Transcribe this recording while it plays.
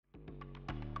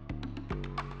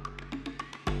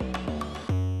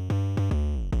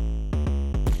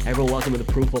Everyone, welcome to the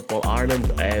Pro Football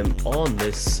Ireland on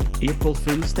this April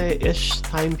Fool's Day-ish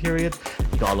time period.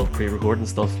 Got a lot of pre-recording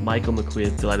stuff. Michael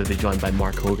McQuaid delighted to be joined by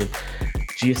Mark Hogan.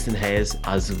 Jason Hayes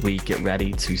as we get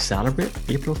ready to celebrate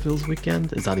April Fool's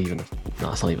weekend. Is that even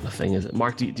no, it's not even a thing, is it?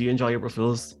 Mark, do you enjoy April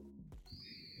Fool's?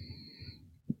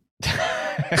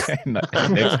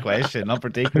 Next question, not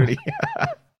particularly.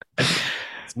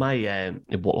 It's my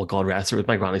God rest her, it's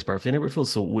my granny's birthday in April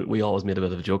Fool's, so we always made a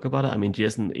bit of a joke about it. I mean,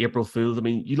 Jason, April Fool's, I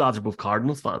mean, you lads are both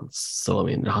Cardinals fans, so I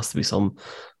mean there has to be some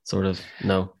sort of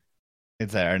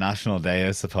It's our national day,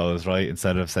 I suppose, right?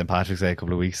 Instead of St. Patrick's Day a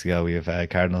couple of weeks ago, we have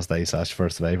Cardinals Day /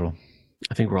 1st of April.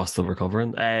 I think we're all still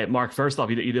recovering. Mark, first off,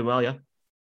 you doing well, yeah?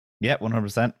 Yeah,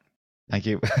 100%. Thank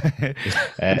you.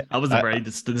 That was a very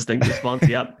distinct response.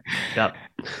 Yep.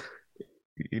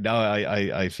 You know,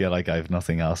 I feel like I have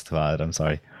nothing else to add. I'm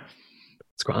sorry.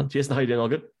 It's grand. Jason, how you doing? All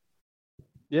good?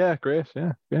 Yeah, great.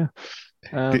 Yeah.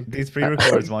 These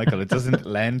pre-records, Michael, it doesn't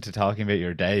lend to talking about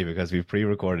your day because we've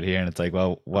pre-recorded here and it's like,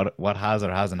 well, what has or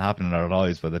hasn't happened in our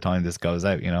lives by the time this goes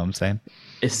out, you know what I'm saying?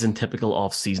 This is in typical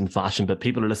off-season fashion, but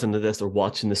people are listening to this or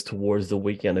watching this towards the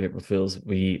weekend of April Fool's.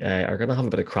 We are going to have a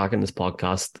bit of crack in this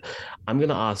podcast. I'm going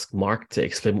to ask Mark to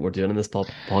explain what we're doing in this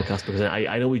podcast because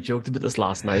I know we joked about this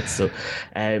last night. So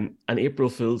an April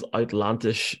Fool's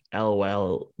outlandish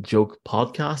LOL joke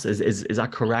podcast, is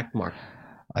that correct, Mark?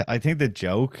 I think the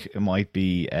joke might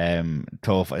be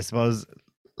tough. I suppose,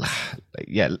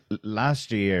 yeah,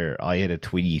 last year I had a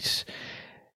tweet.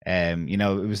 You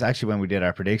know, it was actually when we did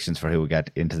our predictions for who would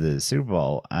get into the Super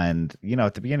Bowl. And, you know,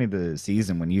 at the beginning of the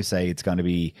season, when you say it's going to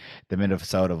be the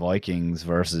Minnesota Vikings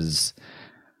versus,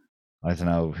 I don't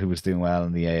know, who was doing well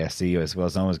in the AFC, I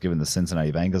suppose no one was giving the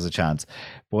Cincinnati Bengals a chance.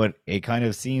 But it kind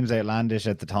of seems outlandish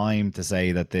at the time to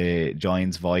say that the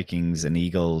Giants, Vikings, and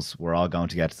Eagles were all going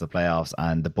to get to the playoffs,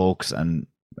 and the Bucks and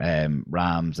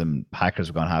Rams and Packers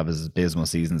were going to have as abysmal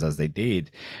seasons as they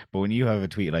did. But when you have a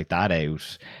tweet like that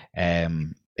out,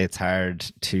 it's hard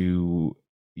to,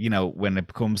 you know, when it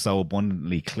becomes so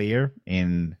abundantly clear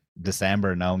in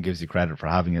December, no one gives you credit for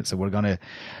having it. So we're going to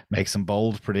make some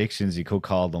bold predictions, you could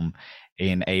call them,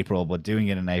 in April, but doing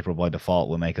it in April by default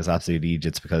will make us absolute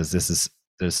idiots because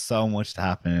there's so much to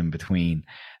happen in between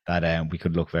that we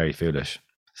could look very foolish.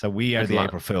 So we are the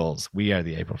April Fools. We are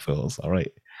the April Fools. All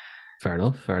right. Fair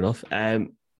enough.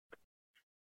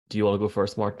 Do you want to go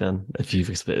first, Mark? Then, if you've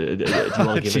do you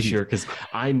want to give us your? Because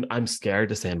I'm scared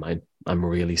to say mine. I'm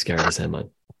really scared to say mine.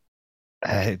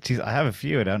 Geez, I have a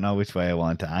few. I don't know which way I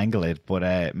want to angle it,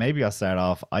 but maybe I'll start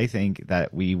off. I think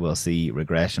that we will see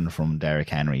regression from Derrick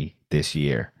Henry this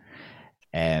year.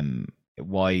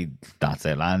 Why that's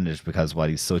outlandish? Because while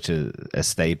he's such a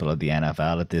staple of the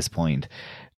NFL at this point,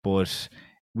 but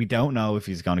we don't know if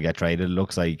he's going to get traded. It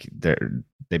looks like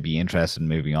they'd be interested in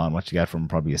moving on. What you get from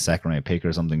probably a second round pick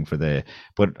or something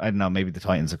but I don't know, maybe the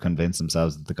Titans have convinced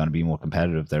themselves that they're going to be more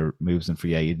competitive. Their moves in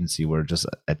free agency were just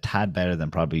a tad better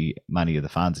than probably many of the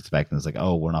fans expecting. It's like,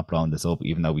 oh, we're not blowing this up,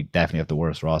 even though we definitely have the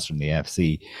worst roster in the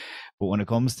AFC. But when it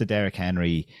comes to Derrick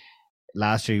Henry,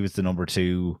 last year he was the number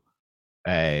 2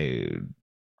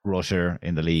 rusher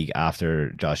in the league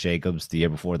after Josh Jacobs. The year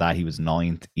before that he was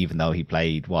 9th, even though he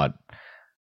played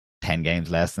 10 games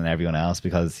less than everyone else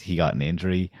because he got an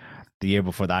injury. The year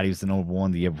before that, he was the number 1.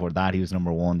 The year before that, he was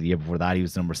number 1. The year before that, he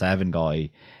was the number 7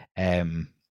 guy. And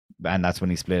that's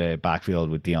when he split a backfield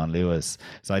with Dion Lewis.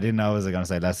 So I didn't know, was I going to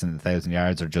say less than 1,000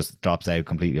 yards or just drops out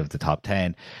completely of the top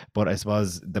 10? But I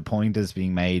suppose the point is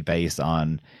being made based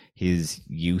on his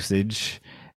usage.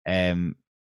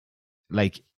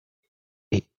 Like,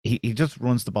 he just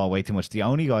runs the ball way too much. The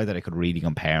only guy that I could really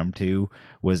compare him to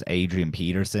was Adrian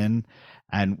Peterson.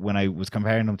 And when I was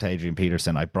comparing them to Adrian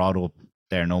Peterson, I brought up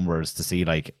their numbers to see,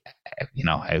 like, you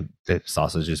know, how the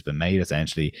sausage has been made,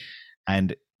 essentially.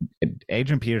 And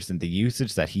Adrian Peterson, the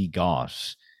usage that he got,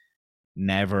 he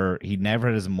never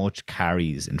had as much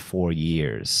carries in 4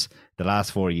 years. The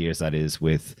last 4 years, that is,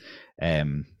 with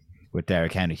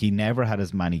Derrick Henry. He never had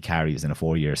as many carries in a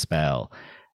 4-year spell.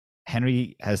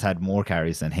 Henry has had more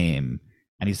carries than him,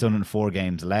 and he's done in 4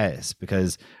 games less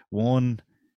because, one,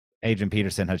 Adrian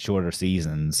Peterson had shorter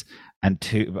seasons, and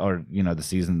 2, or, you know, the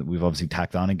season that we've obviously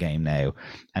tacked on a game now,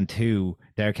 and 2,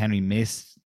 Derrick Henry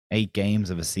missed 8 games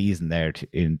of a season there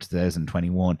in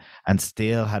 2021 and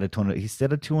still had he still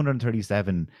had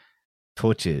 237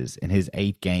 touches in his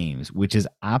 8 games, which is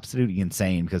absolutely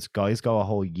insane because guys go a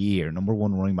whole year, number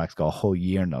 1 running backs go a whole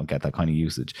year and don't get that kind of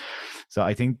usage. So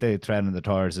I think the thread on the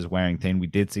tires is wearing thin. We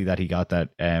did see that he got that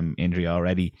injury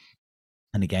already.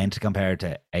 And again, to compare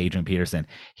to Adrian Peterson,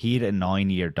 he had a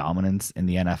 9-year dominance in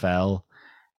the NFL.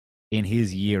 in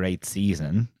his year 8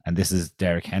 season, and this is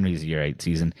Derrick Henry's year 8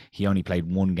 season, he only played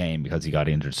one game because he got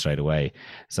injured straight away.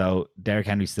 So Derrick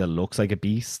Henry still looks like a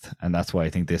beast, and that's why I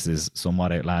think this is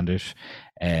somewhat outlandish.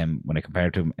 When I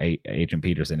compare to Adrian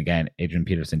Peterson, again, Adrian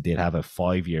Peterson did have a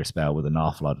 5-year spell with an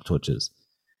awful lot of touches.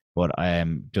 But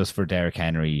just for Derrick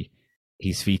Henry,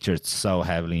 he's featured so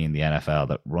heavily in the NFL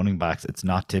that running backs, it's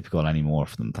not typical anymore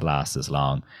for them to last as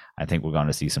long. I think we're going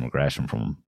to see some regression from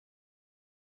him.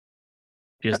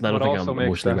 Just I don't think I'm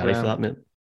emotionally ready for that, mate.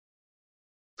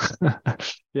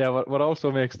 Yeah, what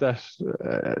also makes that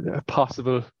a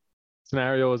possible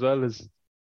scenario as well is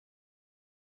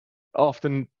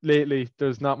often lately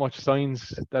there's not much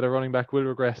signs that a running back will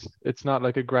regress. It's not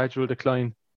like a gradual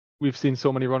decline. We've seen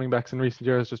so many running backs in recent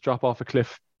years just drop off a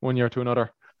cliff one year to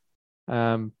another.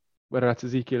 Whether that's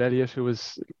Ezekiel Elliott, who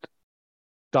was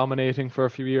dominating for a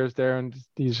few years there, and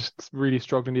he's just really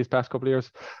struggling these past couple of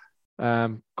years.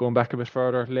 Going back a bit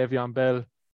further, Le'Veon Bell,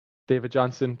 David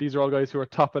Johnson, these are all guys who are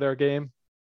top of their game,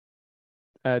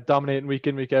 dominating week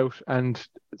in, week out, and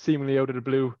seemingly out of the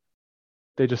blue,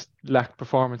 they just lack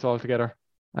performance altogether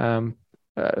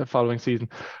following season.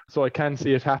 So I can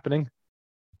see it happening,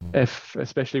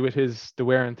 especially with the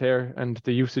wear and tear and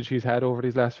the usage he's had over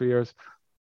these last 3 years.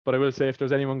 But I will say, if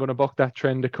there's anyone going to buck that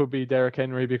trend, it could be Derrick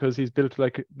Henry, because he's built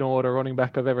like no other running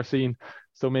back I've ever seen.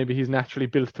 So maybe he's naturally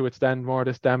built to withstand more of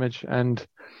this damage and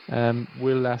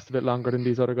will last a bit longer than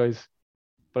these other guys.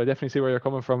 But I definitely see where you're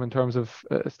coming from in terms of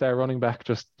a star running back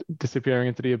just disappearing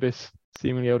into the abyss,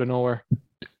 seemingly out of nowhere.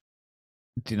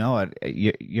 Do you know what?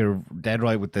 You're dead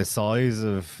right with the size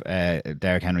of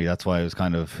Derrick Henry. That's why I was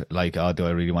kind of like, oh, do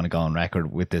I really want to go on record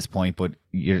with this point? But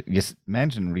you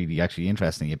mentioned really actually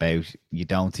interesting about you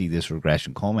don't see this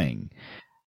regression coming.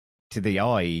 To the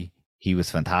eye, he was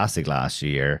fantastic last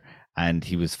year, and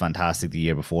he was fantastic the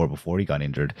year before he got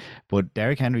injured. But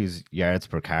Derrick Henry's yards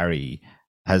per carry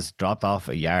has dropped off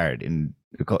a yard in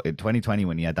 2020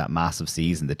 when he had that massive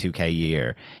season, the 2K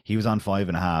year. He was on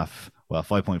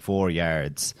 5.4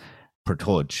 yards per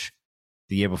touch.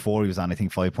 The year before he was on, I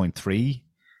think, 5.3,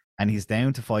 and he's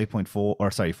down to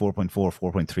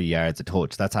 4.3 yards a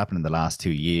touch. That's happened in the last 2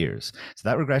 years. So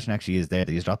that regression actually is there.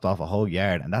 He's dropped off a whole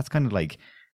yard, and that's kind of like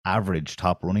average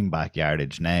top running back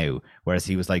yardage now, whereas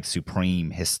he was like supreme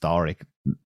historic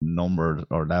numbers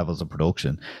or levels of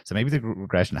production. So maybe the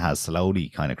regression has slowly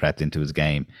kind of crept into his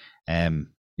game.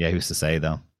 Who's to say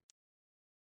though?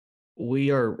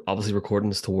 We are obviously recording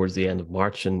this towards the end of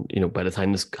March, and by the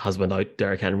time this has went out,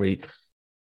 Derrick Henry,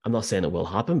 I'm not saying it will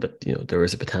happen, but there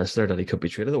is a potential there that he could be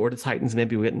traded, or the Titans may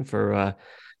be waiting for a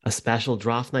special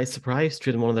draft night surprise,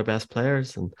 trading one of their best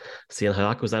players and seeing how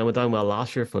that goes down. It went down well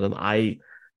last year for them. I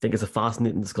think it's a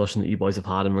fascinating discussion that you boys have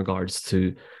had in regards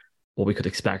to what we could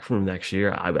expect from him next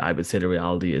year. I would say the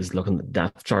reality is, looking at the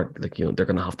depth chart, like, they're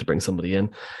going to have to bring somebody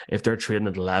in. If they're trading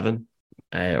at 11,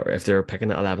 or if they're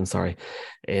picking at 11,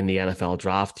 in the NFL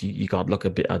draft, you got to look a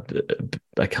bit at,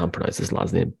 I can't pronounce this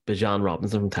lad's name, Bijan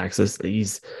Robinson from Texas.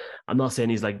 I'm not saying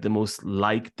he's like the most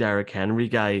like Derrick Henry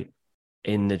guy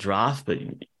in the draft, but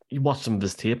you watch some of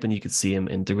his tape and you could see him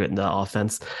integrating that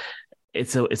offense.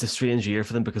 It's a strange year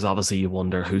for them, because obviously you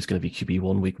wonder who's going to be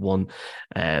QB1 week 1.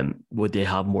 Would they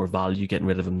have more value getting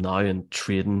rid of him now and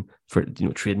trading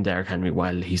Derrick Henry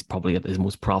while he's probably at his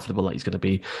most profitable that he's going to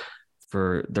be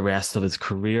for the rest of his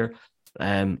career?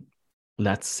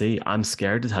 Let's see. I'm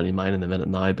scared to tell you mine in a minute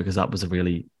now, because that was a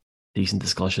really decent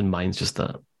discussion. Mine's just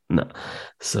no.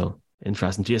 So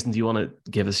interesting. Jason, do you want to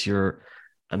give us your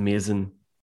amazing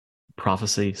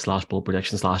prophecy / bold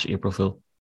prediction / April Fool?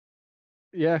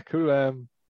 Yeah, cool.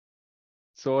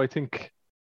 So I think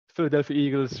Philadelphia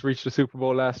Eagles reached the Super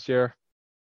Bowl last year.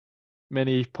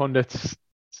 Many pundits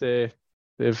say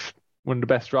they've one of the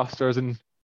best rosters in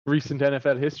recent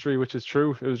NFL history, which is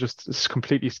true. It's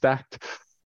completely stacked.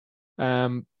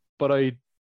 But I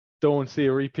don't see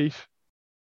a repeat.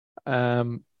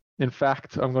 In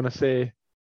fact, I'm going to say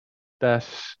that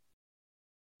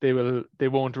they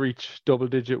won't reach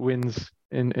double-digit wins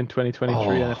in 2023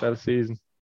 NFL season.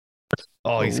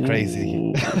 Oh, he's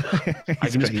crazy. I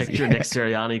can just picture Nick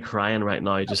Sirianni crying right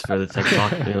now just for the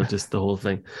TikTok, just the whole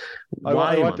thing. I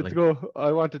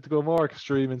wanted to go more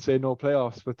extreme and say no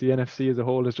playoffs, but the NFC as a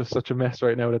whole is just such a mess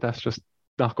right now that that's just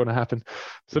not going to happen.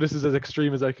 So this is as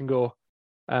extreme as I can go.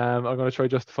 I'm going to try to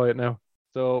justify it now.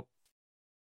 So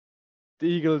the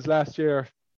Eagles last year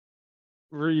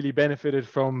really benefited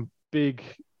from big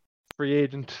free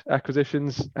agent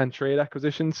acquisitions and trade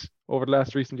acquisitions over the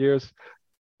last recent years.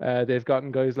 They've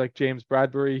gotten guys like James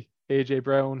Bradbury, AJ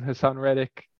Brown, Hassan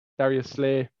Reddick, Darius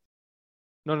Slay.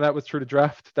 None of that was through the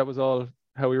draft. That was all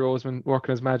Howie Roseman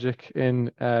working his magic in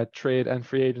trade and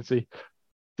free agency.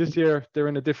 This year, they're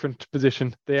in a different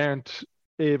position. They aren't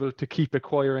able to keep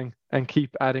acquiring and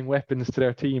keep adding weapons to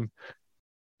their team.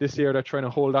 This year, they're trying to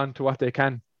hold on to what they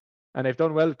can. And they've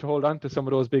done well to hold on to some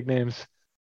of those big names.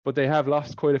 But they have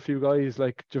lost quite a few guys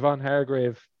like Javon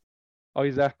Hargrave,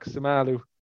 Isaac Samalu,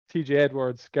 TJ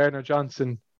Edwards, Gardner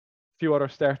Johnson, a few other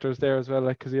starters there as well,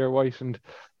 like Kazir White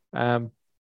and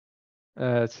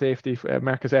safety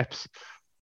Marcus Epps.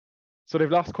 So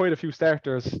they've lost quite a few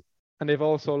starters, and they've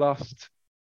also lost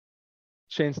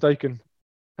Shane Steichen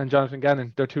and Jonathan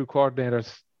Gannon, their two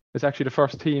coordinators. It's actually the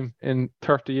first team in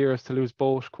 30 years to lose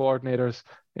both coordinators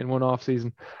in one off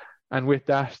season. And with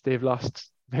that, they've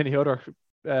lost many other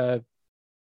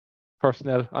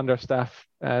personnel on their staff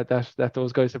that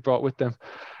those guys have brought with them.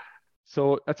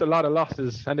 So that's a lot of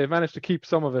losses, and they've managed to keep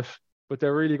some of it, but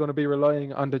they're really going to be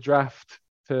relying on the draft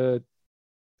to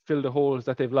fill the holes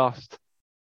that they've lost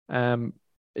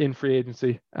in free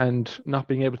agency and not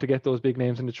being able to get those big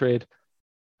names in the trade.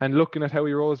 And looking at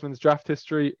Howie Roseman's draft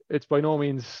history, it's by no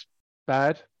means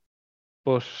bad,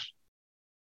 but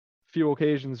few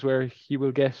occasions where he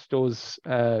will get those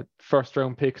first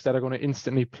round picks that are going to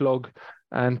instantly plug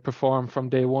and perform from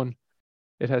day one.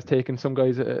 It has taken some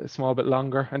guys a small bit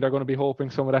longer, and they're going to be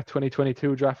hoping some of that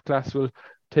 2022 draft class will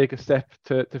take a step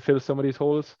to fill some of these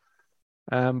holes.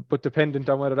 But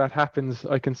dependent on whether that happens,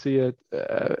 I can see a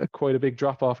quite a big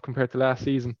drop off compared to last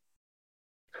season.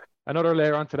 Another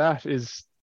layer onto that is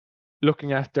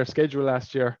looking at their schedule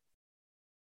last year.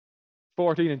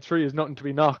 14-3 is nothing to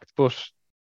be knocked, but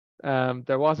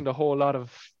there wasn't a whole lot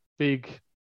of big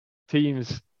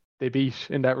teams they beat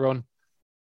in that run.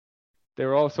 They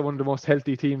were also one of the most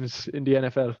healthy teams in the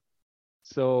NFL.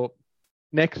 So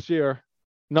next year,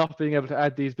 not being able to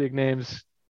add these big names,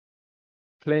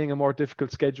 playing a more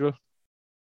difficult schedule,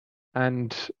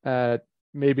 and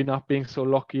maybe not being so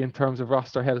lucky in terms of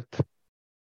roster health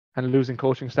and losing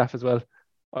coaching staff as well.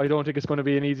 I don't think it's going to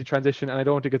be an easy transition, and I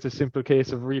don't think it's a simple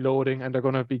case of reloading and they're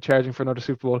going to be charging for another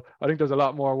Super Bowl. I think there's a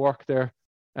lot more work there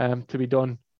to be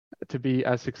done to be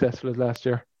as successful as last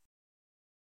year.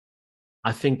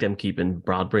 I think them keeping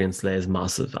Bradbury and Slay is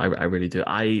massive. I really do.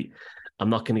 I'm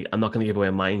not gonna give away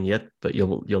mine yet, but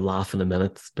you'll laugh in a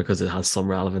minute because it has some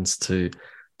relevance to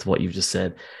what you've just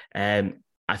said.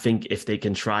 I think if they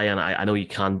can try, and I know you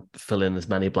can't fill in as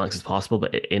many blanks as possible,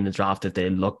 but in the draft, if they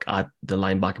look at the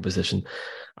linebacker position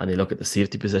and they look at the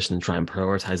safety position and try and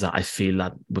prioritize that, I feel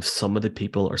that with some of the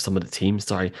people or some of the teams,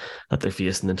 that they're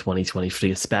facing in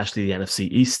 2023, especially the NFC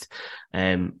East,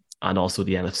 and also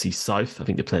the NFC South. I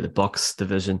think they play the Bucs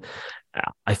division.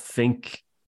 I think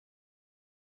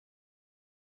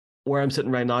where I'm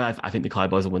sitting right now, I think the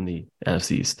Cowboys will win the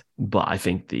NFC East, but I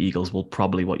think the Eagles will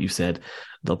probably, what you said,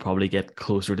 they'll probably get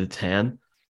closer to 10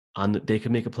 and they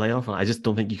can make a playoff. And I just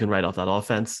don't think you can write off that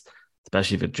offense,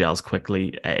 especially if it gels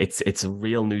quickly. It's a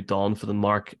real new dawn for them,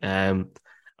 Mark. And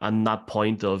that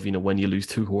point of, when you lose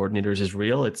two coordinators is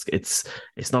real. It's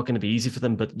not going to be easy for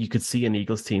them, but you could see an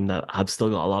Eagles team that have still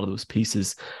got a lot of those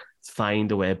pieces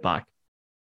find a way back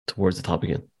towards the top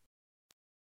again.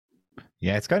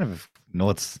 Yeah, it's kind of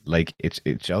nuts. Like it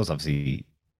shows obviously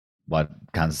what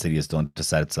Kansas City has done to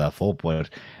set itself up, but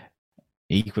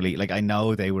equally, like I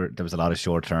know there was a lot of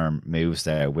short-term moves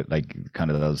there with like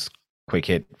kind of those quick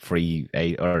hit free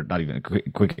or not even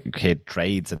quick hit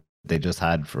trades that they just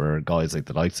had for guys like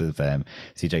the likes of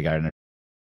CJ Gardner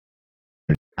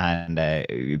and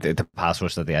the pass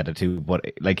rush that they added to. But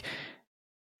like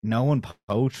no one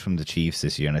poached from the Chiefs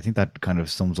this year, and I think that kind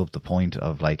of sums up the point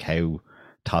of like how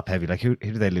top heavy. Like who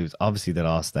did they lose? Obviously they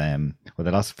lost they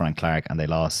lost Frank Clark and they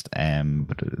lost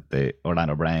the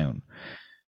Orlando Brown.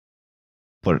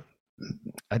 But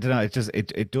I don't know,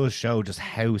 it does show just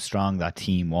how strong that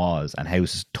team was and how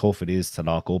tough it is to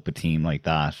lock up a team like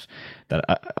that. That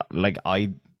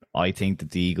I think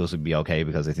that the Eagles would be okay,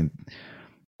 because I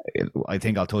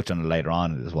think I'll touch on it later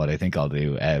on is what I think I'll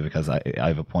do because I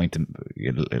have a point and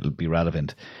it'll be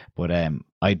relevant. But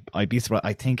I'd be surprised.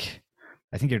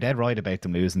 I think you're dead right about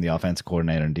them losing the offensive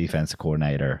coordinator and defensive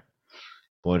coordinator,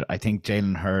 but I think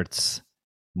Jalen Hurts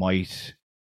might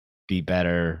be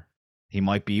better. He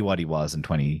might be what he was in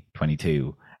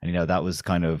 2022, and that was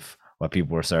kind of what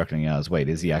people were circling as. Wait,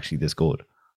 is he actually this good?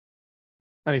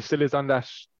 And he still is on that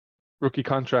rookie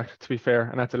contract, to be fair,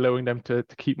 and that's allowing them to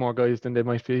keep more guys than they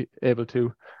might be able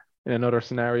to in another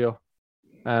scenario.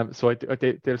 So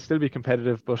they'll still be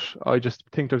competitive, but I just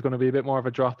think there's going to be a bit more of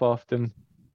a drop off than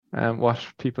what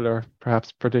people are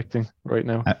perhaps predicting right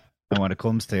now. And when it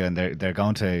comes to, and they're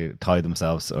going to tie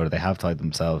themselves, or they have tied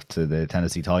themselves to the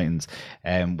Tennessee Titans,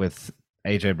 with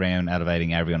AJ Brown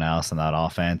elevating everyone else in that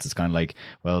offense. It's kind of like,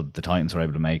 well, the Titans were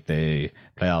able to make the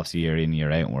playoffs year in,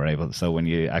 year out, and were able. So when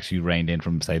you actually reined in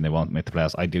from saying they won't make the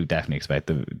playoffs, I do definitely expect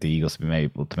the Eagles to be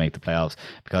able to make the playoffs,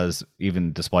 because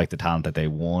even despite the talent that they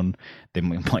won, they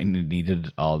might have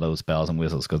needed all those bells and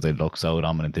whistles because they look so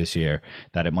dominant this year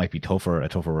that it might be a tougher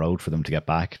road for them to get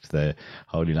back to the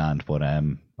Holy Land. But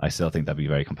I still think that'd be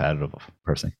very competitive,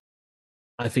 personally.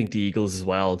 I think the Eagles as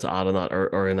well, to add on that,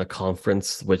 are in a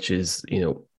conference which is,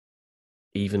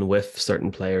 even with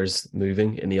certain players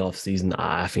moving in the offseason,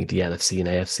 I think the NFC and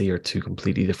AFC are two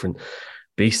completely different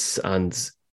beasts.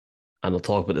 And I'll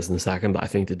talk about this in a second, but I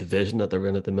think the division that they're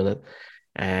in at the minute,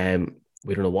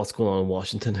 we don't know what's going on in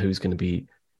Washington, who's going to be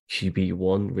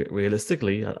QB1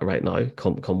 realistically right now,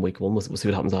 come week one. We'll see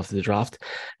what happens after the draft.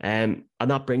 And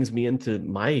that brings me into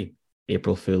my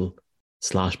April Fool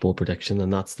 / bold prediction,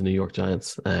 and that's the New York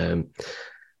Giants.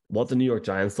 What the New York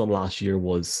Giants done last year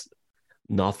was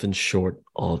nothing short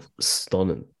of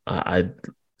stunning. I'd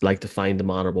like to find the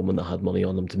man or woman that had money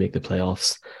on them to make the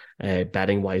playoffs.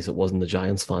 Betting wise, it wasn't the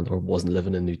Giants fan or wasn't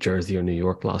living in New Jersey or New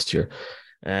York last year.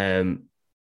 I've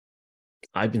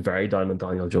been very down on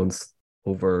Daniel Jones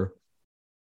over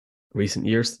recent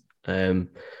years, and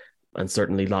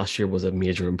certainly last year was a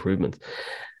major improvement.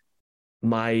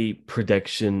 My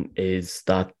prediction is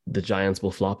that the Giants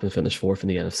will flop and finish fourth in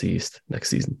the NFC East next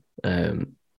season.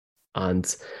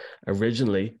 And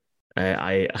originally,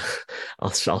 I'll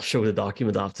show the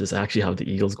document after this. I actually have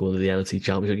the Eagles going to the NFC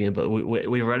Championship game, but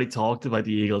we've already talked about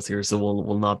the Eagles here, so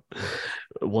we'll not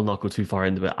go too far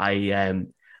into it.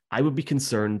 I would be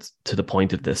concerned to the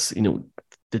point of this.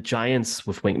 The Giants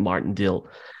with Wink Martindale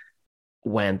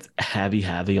went heavy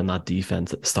on that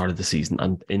defense at the start of the season,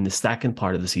 and in the second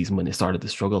part of the season when they started to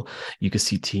struggle, you could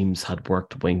see teams had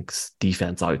worked Wink's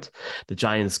defense out. The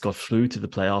Giants got through to the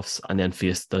playoffs and then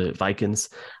faced the Vikings,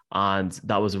 and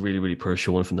that was a really, really poor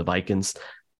showing from the Vikings.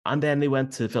 And then they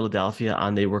went to Philadelphia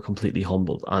and they were completely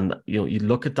humbled. And you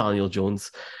look at Daniel Jones,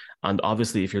 and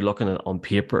obviously if you're looking at it on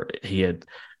paper, he had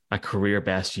a career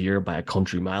best year by a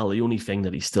country mile. The only thing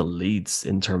that he still leads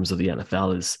in terms of the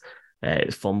NFL is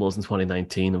fumbles in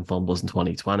 2019 and fumbles in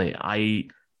 2020.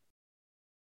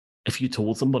 If you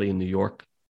told somebody in New York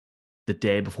the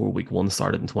day before week one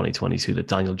started in 2022 that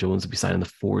Daniel Jones would be signing a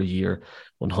 4-year,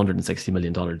 $160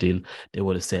 million deal, they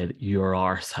would have said, "You're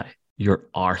arse. You're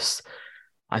arse."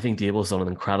 I think Daboll's done an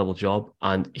incredible job,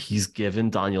 and he's given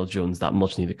Daniel Jones that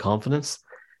much needed confidence.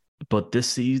 But this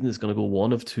season is going to go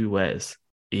one of two ways.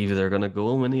 Either they're going to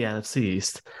go and win the NFC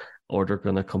East, or they're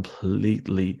going to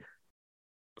completely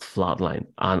flatline.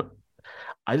 And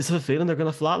I just have a feeling they're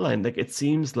going to flatline. Like, it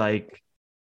seems like,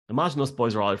 imagine us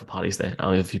boys are all out for Paddy's Day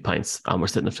and we have a few pints and we're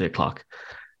sitting at 3 o'clock.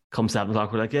 Come 7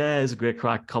 o'clock, we're like, yeah, it's a great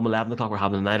crack. Come 11 o'clock, we're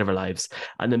having the night of our lives.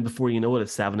 And then before you know it,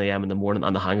 it's 7 a.m. in the morning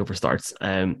and the hangover starts.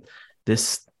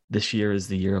 This year is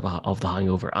the year of the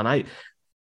hangover. And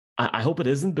I hope it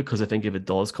isn't, because I think if it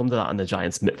does come to that and the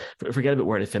Giants, forget about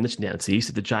where they finished in the NFC East,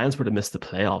 if the Giants were to miss the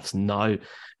playoffs now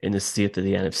in the state that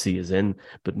the NFC is in,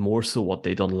 but more so what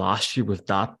they done last year with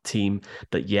that team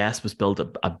that, yes, was built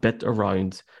a bit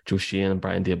around Joe Schoen and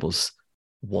Brian Daboll's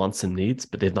wants and needs,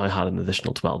 but they've now had an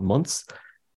additional 12 months.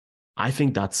 I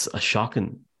think that's a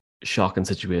shocking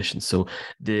situation. So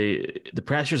the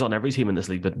pressure's on every team in this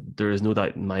league, but there is no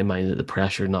doubt in my mind that the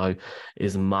pressure now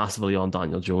is massively on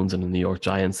Daniel Jones and the New York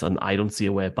Giants, and I don't see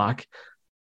a way back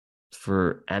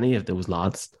for any of those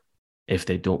lads if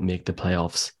they don't make the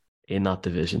playoffs in that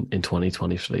division in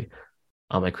 2023.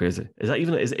 Am I crazy? Is that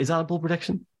even is that a bold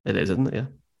prediction? It is, isn't it? Yeah.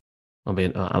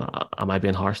 Am I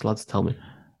being harsh, lads? Tell me.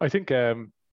 I think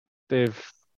they've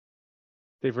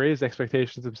raised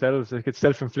expectations themselves. Like, it's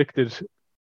self-inflicted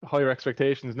higher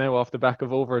expectations now off the back of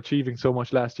overachieving so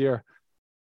much last year.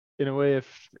 In a way,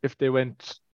 if they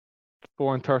went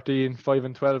 4-13,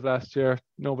 5-12 last year,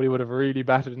 nobody would have really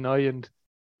batted an eye, and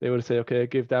they would have said, okay,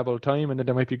 give Dabo time, and then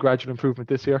there might be gradual improvement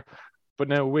this year. But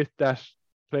now with that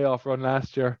playoff run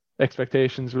last year,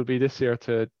 expectations will be this year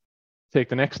to take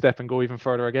the next step and go even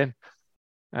further again,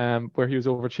 where he was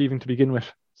overachieving to begin with.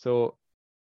 So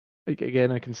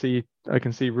again, I can see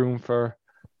room for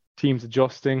teams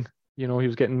adjusting. He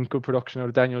was getting good production out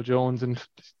of Daniel Jones, and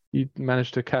he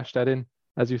managed to cash that in,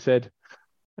 as you said.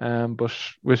 But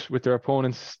with their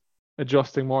opponents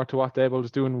adjusting more to what Daboll is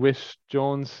doing with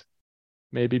Jones,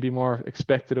 maybe be more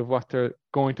expected of what they're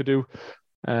going to do.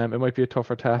 It might be a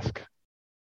tougher task.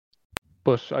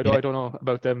 But I don't know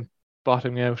about them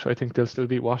bottoming out. I think they'll still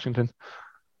beat Washington.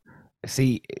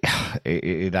 See,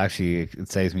 it actually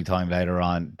saves me time later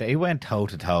on. They went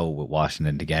toe-to-toe with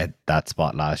Washington to get that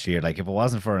spot last year. Like, if it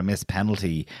wasn't for a missed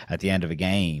penalty at the end of a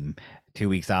game 2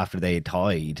 weeks after they had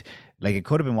tied, like it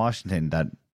could have been Washington that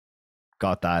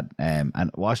got that, and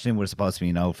Washington were supposed to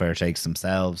be no fair shakes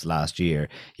themselves last year,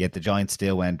 yet the Giants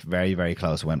still went very, very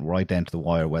close, went right down to the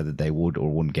wire whether they would or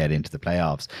wouldn't get into the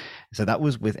playoffs. So that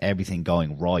was with everything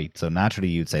going right. So naturally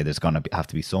you'd say there's going to have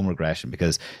to be some regression,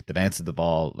 because the bounce of the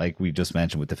ball, like we just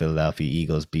mentioned with the Philadelphia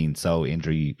Eagles being so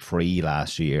injury free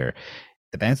last year,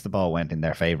 the bounce of the ball went in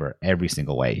their favor every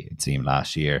single way, it seemed,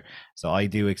 last year. So I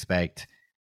do expect,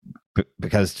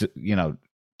 because, you know,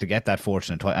 to get that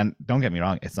fortune, and don't get me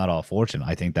wrong, it's not all fortune.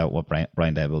 I think that what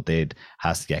Brian Daboll did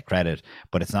has to get credit,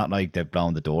 but it's not like they've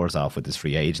blown the doors off with this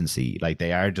free agency. Like,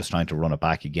 they are just trying to run it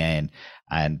back again,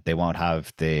 and they won't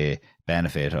have the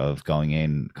benefit of going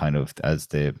in kind of as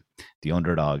the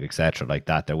underdog, etc. like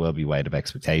that. There will be weight of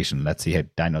expectation. Let's see how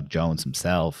Daniel Jones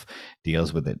himself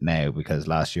deals with it now, because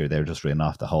last year they were just written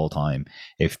off the whole time.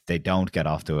 If they don't get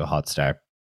off to a hot start,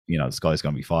 you know, the sky's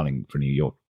going to be falling for New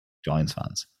York Giants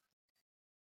fans.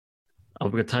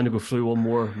 We've got time to go through one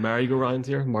more merry-go-round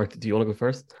here. Mark, do you want to go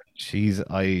first? Jeez,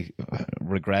 I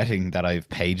regretting that I have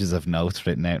pages of notes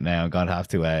written out now. I'm going to have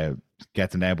to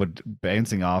get them now. But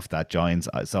bouncing off that Giants,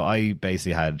 so I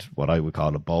basically had what I would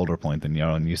call a bolder point than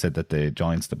and you said that the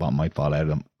Giants, the bottom might fall out of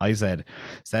them. I said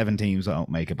 7 teams won't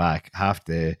make it back. Half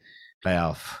the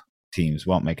playoff teams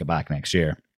won't make it back next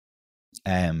year.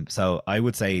 So I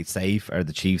would say safe are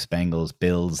the Chiefs, Bengals,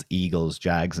 Bills, Eagles,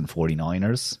 Jags, and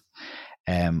 49ers.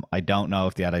 I don't know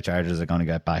if the LA Chargers are going to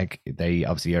get back. They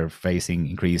obviously are facing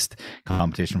increased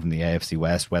competition from the AFC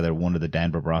West. Whether one of the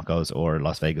Denver Broncos or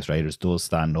Las Vegas Raiders does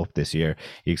stand up this year,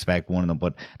 you expect one of them.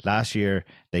 But last year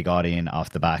they got in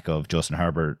off the back of Justin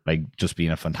Herbert, like, just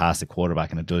being a fantastic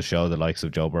quarterback, and it does show the likes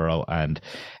of Joe Burrow and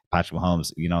Patrick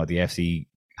Mahomes. You know, the FC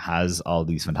has all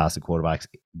these fantastic quarterbacks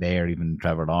there, even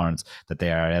Trevor Lawrence, that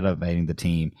they are elevating the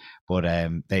team. But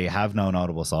they have no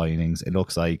notable signings. It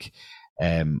looks like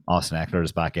Austin Eckler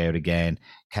is back out again.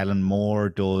 Kellen Moore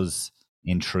does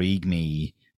intrigue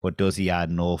me, but does he add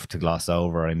enough to gloss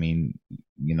over? I mean,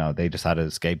 you know, they just had a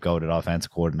scapegoated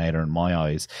offensive coordinator in my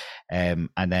eyes. And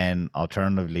then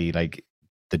alternatively, like,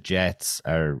 the Jets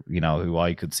are, you know, who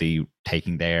I could see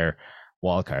taking their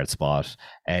wildcard spot.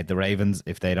 The Ravens,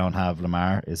 if they don't have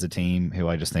Lamar, is a team who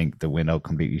I just think the window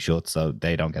completely shuts, so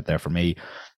they don't get there for me.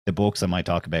 The Bucs I might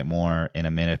talk about more in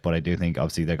a minute, but I do think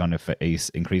obviously they're going to face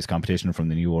increased competition from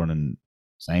the New Orleans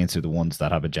Saints, who are the ones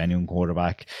that have a genuine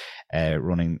quarterback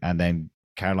running. And then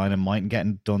Carolina mightn't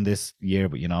get done this year,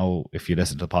 but, you know, if you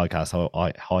listen to the podcast,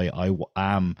 how I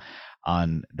am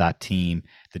on that team.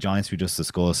 The Giants we just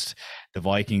discussed. The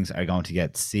Vikings are going to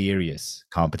get serious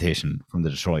competition from the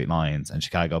Detroit Lions and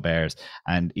Chicago Bears.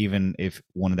 And even if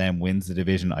one of them wins the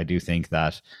division, I do think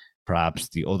that perhaps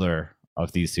the other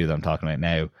of these two that I'm talking about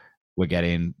now will get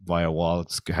in via wall.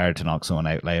 It's hard to knock someone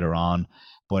out later on.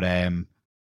 But I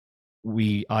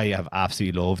have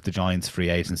absolutely loved the Giants free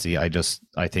agency. I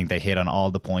think they hit on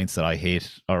all the points that I hit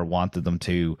or wanted them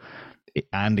to,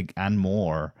 and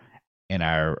more in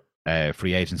our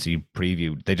free agency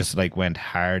preview. They just went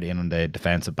hard in on the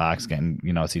defensive backs, getting,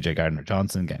 you know, CJ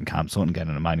Gardner-Johnson, getting Cam Sutton,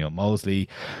 getting Emmanuel Mosley.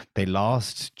 They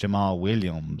lost Jamal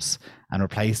Williams and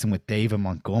replaced him with David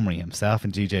Montgomery himself,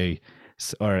 and DeAndre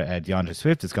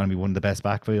Swift is going to be one of the best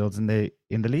backfields in the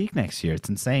league next year. It's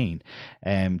insane.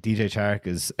 DJ Chark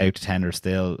is out to tender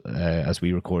still as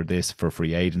we record this for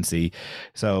free agency.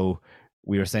 So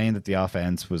we were saying that the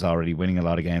offense was already winning a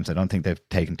lot of games. I don't think they've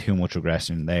taken too much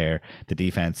regression there. The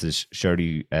defense is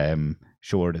surely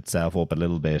shored itself up a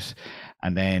little bit.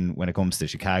 And then when it comes to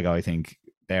Chicago, I think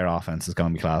their offense is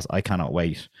going to be class. I cannot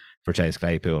wait for Chase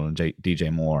Claypool and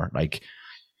DJ Moore. Like,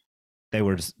 they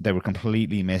were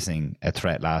completely missing a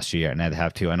threat last year, and now they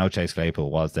have two. I know Chase Claypool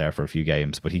was there for a few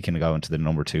games, but he can go into the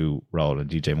number 2 role, and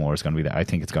DJ Moore is going to be there. I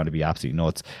think it's going to be absolutely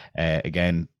nuts.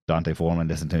 Again, Dante Foreman,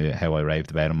 listen to how I raved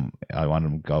about him. I want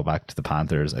him to go back to the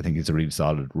Panthers. I think he's a really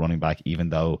solid running back, even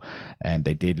though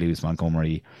they did lose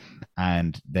Montgomery.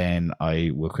 And then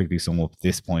I will quickly sum up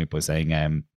this point by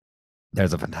saying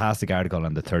there's a fantastic article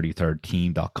on the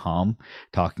 33rdteam.com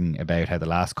talking about how the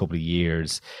last couple of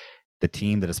years, the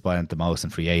team that has spent the most in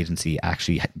free agency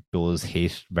actually does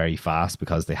hit very fast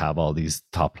because they have all these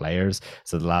top players.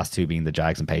 So the last two being the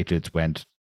Jags and Patriots went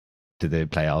to the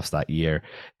playoffs that year.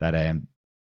 That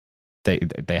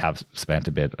they have spent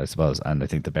a bit, I suppose, and I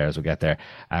think the Bears will get there.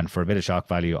 And for a bit of shock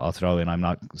value, I'll throw in, I'm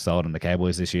not sold on the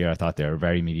Cowboys this year. I thought they were a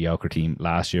very mediocre team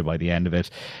last year by the end of it.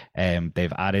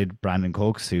 They've added Brandon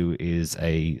Cooks, who is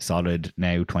a solid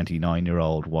now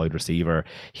 29-year-old wide receiver.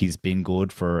 He's been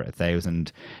good for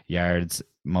 1,000 yards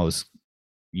most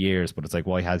years, but it's like,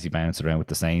 why has he bounced around with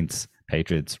the Saints,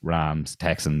 Patriots, Rams,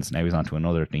 Texans? Now he's on to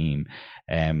another team.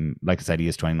 Like I said, he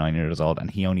is 29 years old, and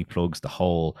he only plugs the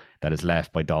hole that is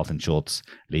left by Dalton Schultz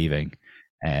leaving.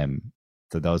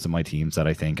 So those are my teams that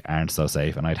I think aren't so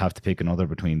safe, and I'd have to pick another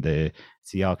between the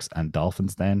Seahawks and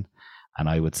Dolphins then. And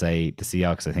I would say the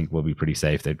Seahawks, I think, will be pretty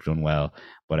safe. They've done well,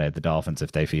 but the Dolphins,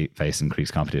 if they face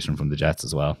increased competition from the Jets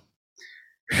as well.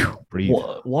 Breathe.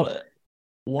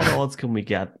 What odds can we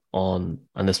get on?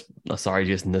 And this, sorry,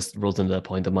 Jason, this rolls into a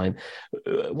point of mine.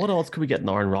 What odds could we get on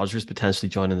Aaron Rodgers potentially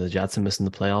joining the Jets and missing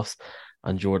the playoffs,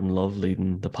 and Jordan Love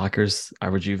leading the Packers, a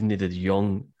rejuvenated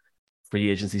young free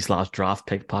agency / draft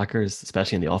pick Packers,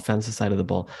 especially in the offensive side of the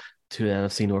ball, to an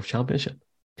NFC North Championship?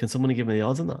 Can someone give me the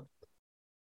odds on that?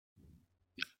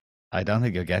 I don't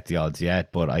think you'll get the odds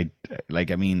yet, but I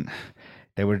mean,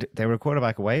 they were a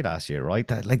quarterback away last year, right?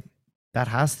 That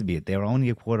has to be it. They were only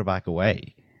a quarterback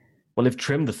away. Well, they've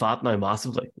trimmed the fat now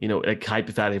massively. You know, like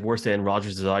hypothetically, if we're saying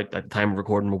Rodgers is out at the time of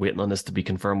recording, we're waiting on this to be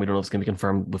confirmed. We don't know if it's going to be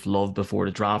confirmed with Love before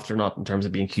the draft or not in terms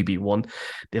of being QB1.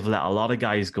 They've let a lot of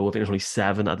guys go. I think there's only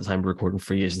 7 at the time of recording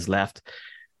free agents left.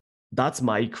 That's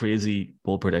my crazy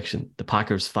bold prediction. The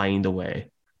Packers find a way,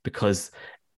 because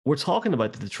we're talking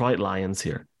about the Detroit Lions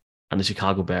here and the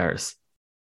Chicago Bears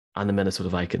and the Minnesota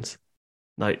Vikings.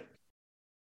 Now,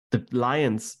 the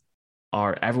Lions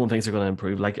everyone thinks they're going to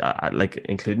improve, like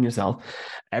including yourself.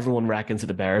 Everyone reckons that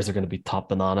the Bears are going to be top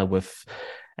banana with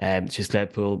Chase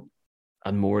Claypool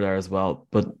and more there as well.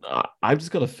 But I've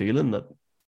just got a feeling that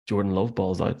Jordan Love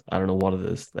balls out. I don't know what it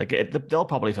is. They'll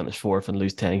probably finish 4th and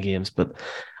lose 10 games. But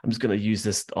I'm just going to use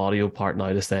this audio part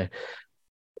now to say,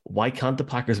 why can't the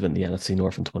Packers win the NFC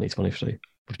North in 2023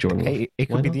 with Jordan Love? It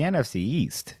could be the NFC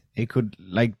East. It could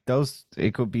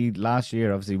It could be last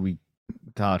year. Obviously, we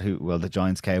thought the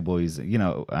Giants, Cowboys,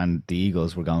 and the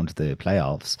Eagles were going to the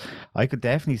playoffs. I could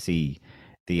definitely see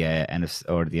the NFC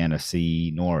or the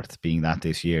NFC North being that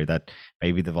this year, that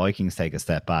maybe the Vikings take a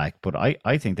step back, but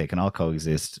I think they can all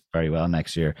coexist very well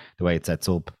next year, the way it sets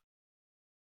up.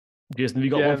 Jason, have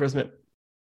you got one for us, mate?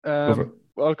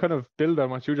 I'll kind of build on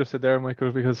what you just said there,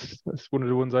 Michael, because that's one of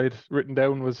the ones I'd written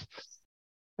down was,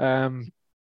 can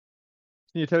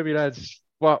you tell me, lads,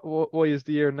 why is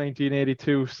the year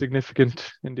 1982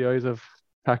 significant in the eyes of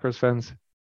Packers fans?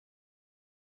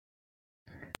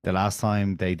 The last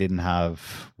time they didn't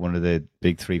have one of the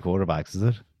big 3 quarterbacks, is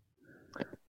it?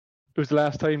 It was the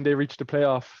last time they reached the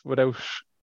playoff without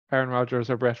Aaron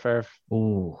Rodgers or Brett Favre.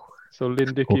 Oh. So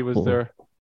Lynn Dickey was their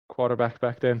quarterback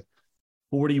back then.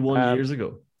 41 years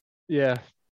ago. Yeah.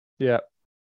 It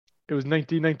was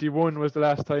 1991 was the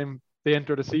last time they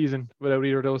entered a season without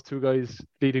either of those 2 guys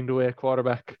leading the way at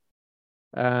quarterback.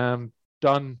 Don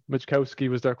Majkowski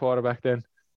was their quarterback then.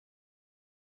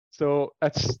 So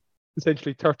that's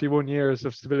essentially 31 years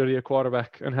of stability at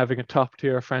quarterback and having a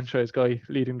top-tier franchise guy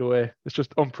leading the way. It's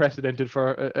just unprecedented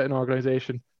for an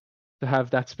organization to have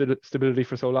that stability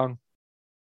for so long.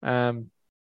 But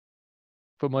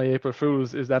my April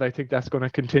Fools is that I think that's going to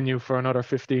continue for another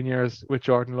 15 years with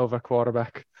Jordan Love at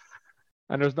quarterback.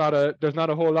 And there's not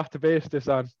a whole lot to base this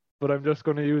on, but I'm just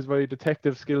going to use my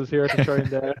detective skills here to try and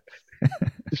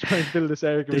build this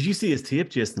argument. Did you see his tape,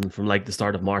 Jason, from the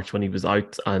start of March when he was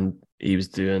out and he was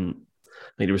doing?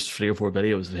 I think there was 3 or 4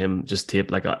 videos of him just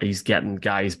taped. He's getting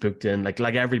guys booked in, like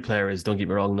every player is. Don't get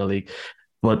me wrong, in the league,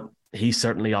 but he's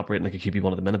certainly operating like a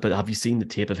QB1 at the minute. But have you seen the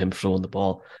tape of him throwing the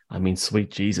ball? I mean,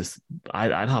 sweet Jesus,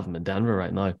 I'd have him in Denver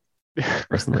right now,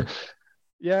 personally.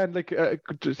 Yeah, and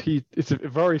it's a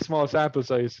very small sample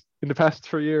size. In the past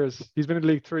 3 years, he's been in the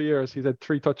league 3 years. He's had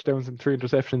 3 touchdowns and 3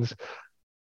 interceptions.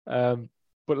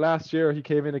 But last year he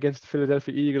came in against the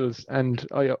Philadelphia Eagles, and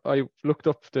I looked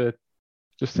up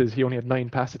just says he only had 9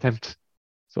 pass attempts.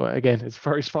 So again, it's a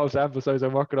very small sample size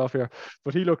I'm working off here.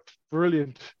 But he looked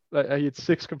brilliant. He had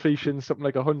 6 completions, something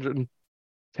like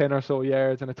 110 or so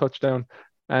yards and a touchdown.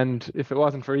 And if it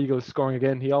wasn't for Eagles scoring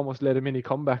again, he almost led a mini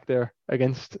comeback there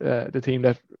against the team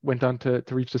that went on to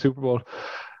reach the Super Bowl.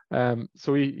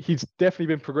 So he's definitely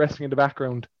been progressing in the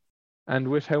background. And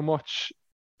with how much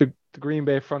the Green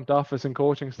Bay front office and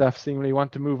coaching staff seemingly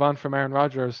want to move on from Aaron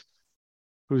Rodgers,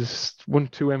 who's won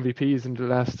 2 MVPs in the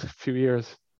last few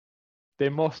years, they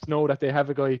must know that they have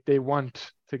a guy they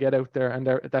want to get out there and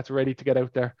that's ready to get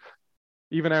out there.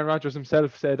 Even Aaron Rodgers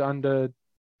himself said on the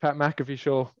Pat McAfee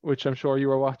show, which I'm sure you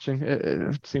were watching.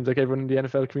 It seems like everyone in the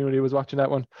NFL community was watching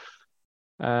that one.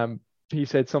 He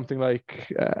said something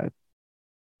like,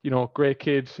 great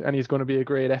kid, and he's going to be a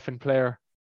great effing player.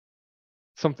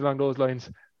 Something along those lines.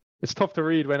 It's tough to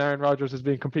read when Aaron Rodgers is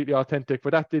being completely authentic,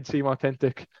 but that did seem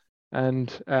authentic. And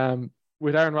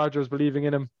with Aaron Rodgers believing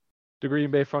in him, the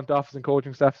Green Bay front office and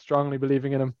coaching staff strongly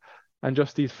believing in him, and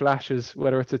just these flashes,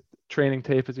 whether it's a training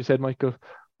tape, as you said, Michael,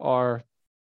 or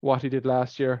what he did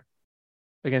last year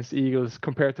against the Eagles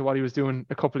compared to what he was doing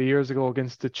a couple of years ago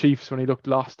against the Chiefs when he looked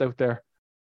lost out there.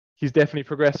 He's definitely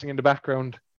progressing in the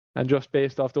background, and just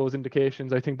based off those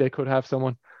indications, I think they could have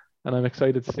someone, and I'm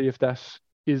excited to see if that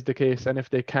is the case and if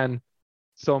they can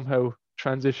somehow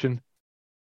transition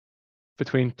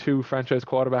between two franchise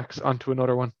quarterbacks onto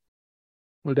another one.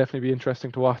 Will definitely be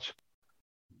interesting to watch.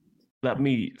 Let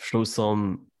me throw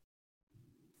some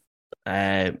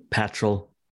petrol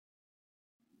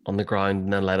on the ground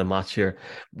and then light a match here.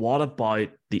 What about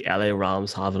the LA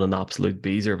Rams having an absolute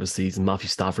beezer of a season? Matthew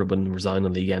Stafford winning,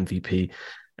 resigning league MVP.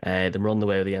 Them running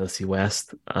away with the NFC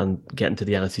West and getting to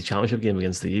the NFC Championship game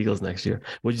against the Eagles next year.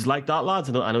 Would you like that, lads?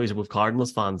 I know he's with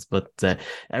Cardinals fans, but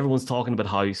everyone's talking about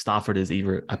how Stafford is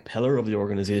either a pillar of the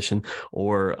organization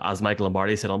or, as Michael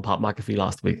Lombardi said on Pat McAfee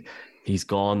last week, he's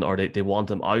gone or they want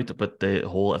him out, but the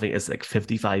whole, I think it's like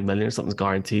 55 million or something's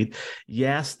guaranteed.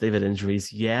 Yes, they've had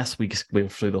injuries. Yes, we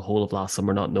went through the whole of last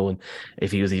summer not knowing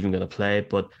if he was even going to play,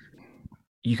 but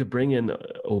you could bring in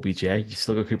OBJ. You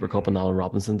still got Cooper Kupp and Allen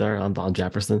Robinson there and Van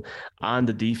Jefferson and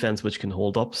the defense which can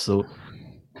hold up. So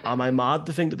am I mad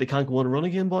to think that they can't go on a run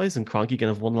again, boys, and Kroenke can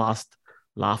have one last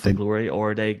laugh in glory,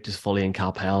 or are they just fully in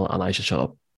cap hell and I should shut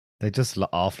up? They just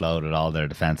offloaded all their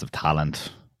defensive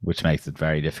talent, which makes it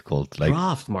very difficult. Like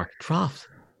draft, Mark, draft.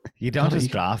 You don't just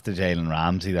draft a Jalen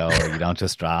Ramsey though, or you don't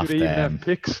just draft Do they even have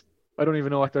picks? I don't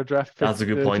even know what their draft picks. That's a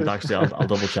good point, actually. I'll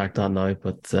double check that now.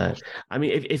 But I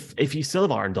mean, if you still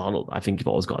have Aaron Donald, I think you've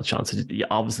always got a chance.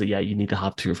 Obviously, yeah, you need to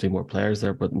have 2 or 3 more players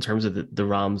there. But in terms of the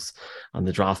Rams and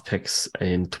the draft picks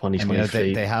in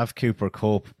 2023, they have Cooper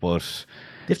Kupp, but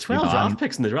they have 12 draft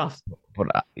picks in the draft. But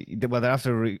well, they're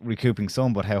after recouping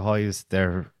some. But how high is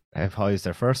their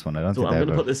first one? I don't. So I'm going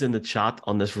to put this in the chat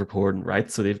on this recording,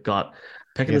 right? So they've got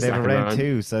picking the second round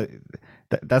 2. So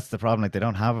that's the problem. Like they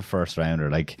don't have a first rounder.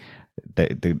 Like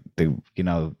the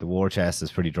war chest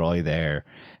is pretty dry there.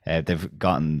 They've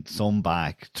gotten some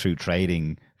back through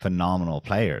trading phenomenal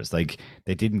players. Like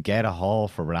they didn't get a haul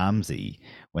for Ramsey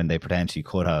when they potentially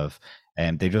could have,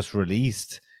 and they just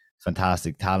released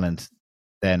fantastic talent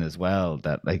then as well.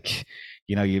 That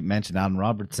you mentioned Allen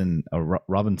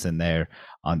Robinson there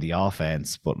on the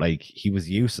offense, but like he was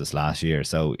useless last year.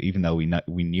 So even though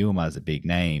we knew him as a big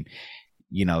name,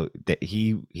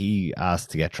 he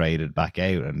asked to get traded back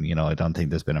out, and I don't think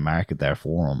there's been a market there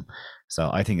for him. So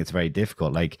I think it's very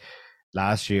difficult. Like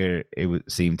last year, it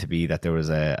seemed to be that there was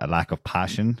a lack of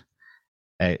passion,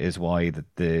 is why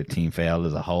the team failed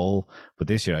as a whole. But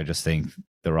this year, I just think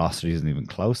the roster isn't even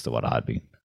close to what it had been.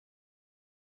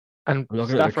 And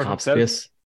looking Stafford at the cap space.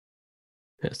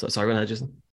 Yeah, sorry, go ahead,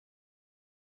 Jason.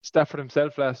 Stafford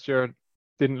himself last year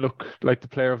didn't look like the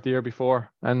player of the year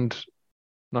before, and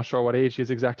not sure what age he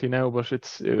is exactly now, but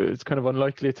it's kind of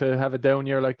unlikely to have a down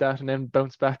year like that and then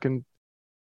bounce back and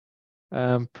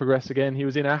progress again. He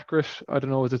was inaccurate. I don't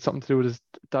know, was it something to do with his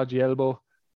dodgy elbow?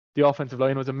 The offensive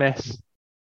line was a mess.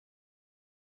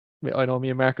 I know me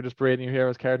and Mark are just berating you here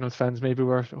as Cardinals fans. Maybe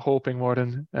we're hoping more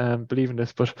than believing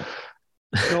this, but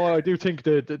no, I do think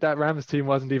that Rams team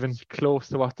wasn't even close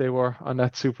to what they were on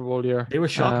that Super Bowl year. They were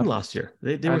shocking last year.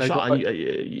 They were shocking.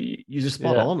 You just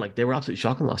spot on. Like they were absolutely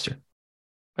shocking last year.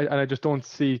 I just don't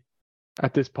see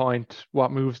at this point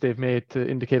what moves they've made to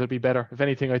indicate it'll be better. If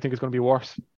anything, I think it's going to be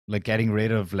worse. Like getting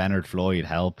rid of Leonard Floyd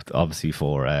helped, obviously,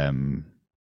 for Aaron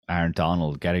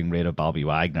Donald. Getting rid of Bobby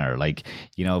Wagner,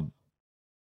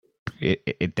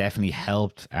 it definitely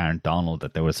helped Aaron Donald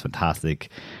that there was fantastic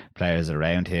players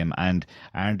around him. And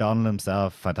Aaron Donald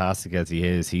himself, fantastic as he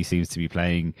is, he seems to be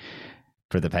playing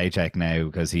for the paycheck now,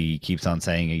 because he keeps on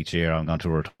saying each year, I'm going to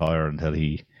retire until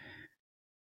he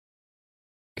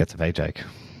gets a paycheck.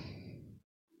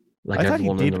 I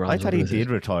thought he did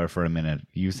retire for a minute.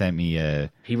 You sent me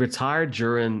he retired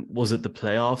during, was it the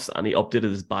playoffs, and he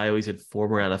updated his bio. He said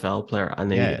former NFL player,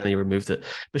 and then he removed it.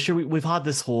 But sure, we've had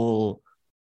this whole,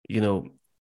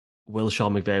 will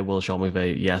Sean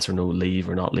McVay, yes or no, leave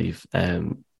or not leave.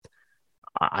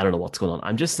 I don't know what's going on.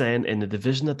 I'm just saying, in the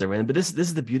division that they're in, but this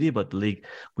is the beauty about the league.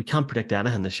 We can't predict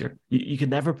anything this year. You can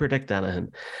never predict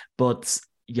anything, but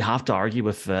you have to argue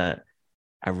with a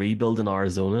rebuild in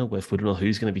Arizona, with we don't know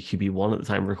who's going to be QB1 at the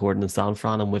time of recording in San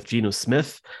Fran, and with Geno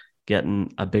Smith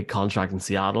getting a big contract in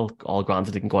Seattle, all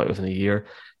granted he can go out within a year.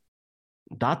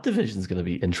 That division is going to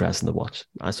be interesting to watch.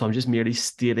 So I'm just merely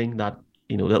stating that,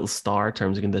 little star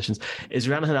terms and conditions. Is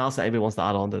there anything else that anybody wants to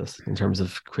add on to this in terms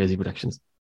of crazy predictions?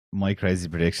 My crazy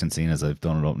prediction, seeing as I've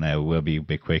done it up now, will be a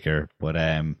bit quicker, but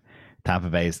Tampa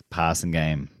Bay's passing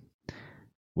game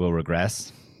will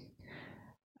regress.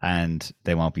 and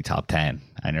they won't be top 10.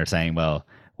 And you're saying, well,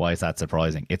 why is that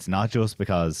surprising? It's not just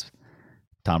because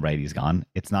Tom Brady's gone.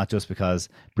 It's not just because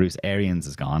Bruce Arians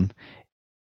is gone.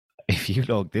 If you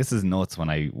look, this is nuts when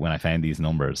I found these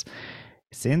numbers.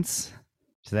 Since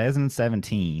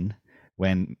 2017,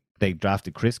 when they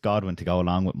drafted Chris Godwin to go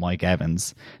along with Mike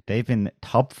Evans, they've been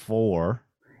top 4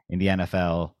 in the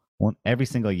NFL every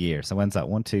single year. So when's that?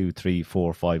 1, 2, 3,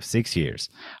 4, 5, 6 years.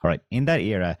 All right. In that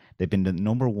era, they've been the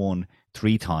number 1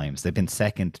 3 times. They've been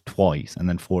second twice and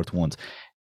then fourth once.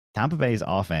 Tampa Bay's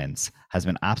offense has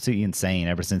been absolutely insane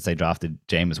ever since they drafted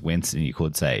Jameis Winston, you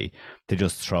could say, to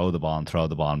just throw the ball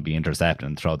and be intercepted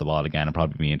and throw the ball again and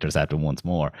probably be intercepted once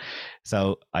more.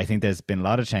 So I think there's been a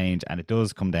lot of change, and it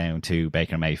does come down to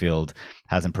Baker Mayfield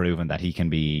hasn't proven that he can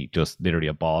be just literally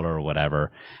a baller or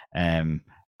whatever.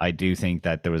 I do think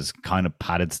that there was kind of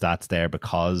padded stats there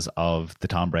because of the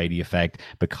Tom Brady effect,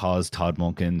 because Todd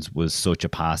Monken was such a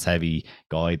pass-heavy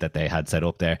guy that they had set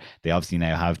up there. They obviously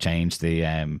now have changed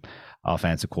the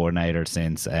offensive coordinator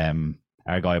since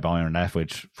our guy Byron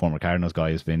Leftwich, former Cardinals guy,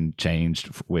 has been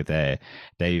changed with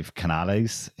Dave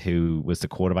Canales, who was the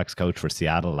quarterbacks coach for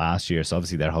Seattle last year. So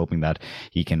obviously they're hoping that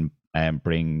he can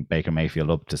bring Baker Mayfield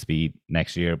up to speed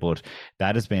next year. But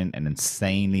that has been an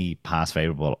insanely pass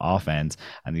favorable offense.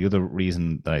 And the other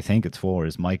reason that I think it's for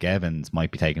is Mike Evans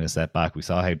might be taking a step back. We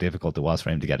saw how difficult it was for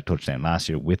him to get a touchdown last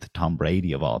year with Tom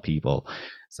Brady of all people.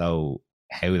 So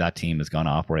how that team is going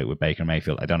to operate with Baker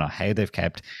Mayfield, I don't know how they've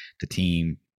kept the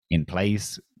team in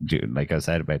place, like I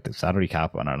said about the salary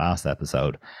cap on our last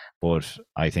episode. But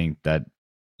I think that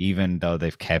even though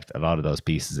they've kept a lot of those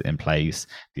pieces in place,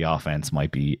 the offense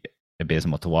might be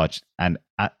abysmal to watch. And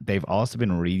they've also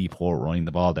been really poor running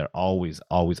the ball. They're always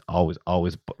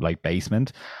like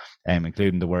basement,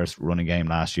 including the worst running game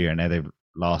last year. Now they've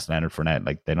lost Leonard Fournette.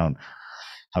 Like, they don't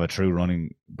have a true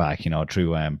running back, a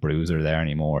true bruiser there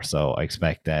anymore. So I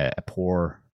expect a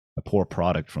poor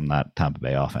product from that Tampa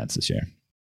Bay offense this year.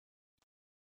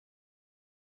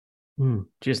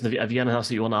 Jason, have you anything else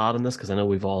that you want to add on this? Because I know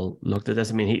we've all looked at this.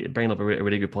 I mean, he bringing up a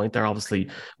really good point there. Obviously,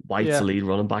 White's the lead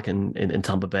running back in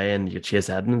Tampa Bay, and you Chase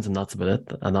Edmonds, and that's about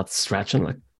it. And that's stretching.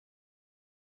 Like,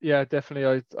 yeah,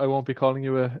 definitely. I won't be calling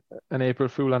you an April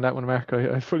Fool on that one, Mark.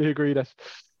 I fully agree that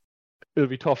it'll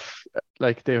be tough.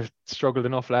 Like, they've struggled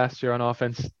enough last year on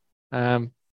offense. And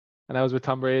I was with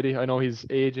Tom Brady. I know he's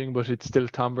aging, but it's still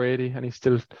Tom Brady, and he's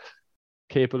still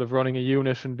capable of running a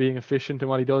unit and being efficient in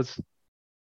what he does.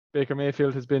 Baker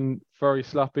Mayfield has been very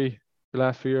sloppy the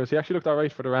last few years. He actually looked all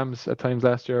right for the Rams at times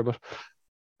last year, but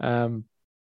I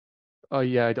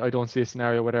don't see a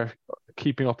scenario where they're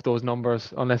keeping up those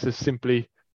numbers unless it's simply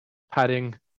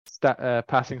padding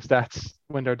passing stats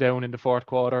when they're down in the fourth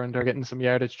quarter and they're getting some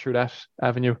yardage through that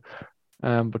avenue.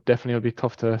 But definitely it'll be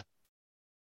tough to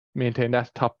maintain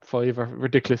that top 5 or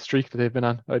ridiculous streak that they've been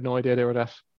on. I had no idea they were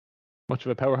that much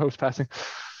of a powerhouse passing.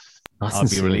 I'll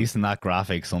be releasing that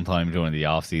graphic sometime during the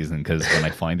off season, because when I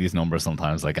find these numbers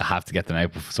sometimes, like, I have to get them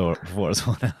out before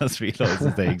someone else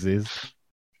realizes they exist.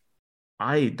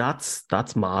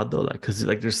 That's mad though, like, because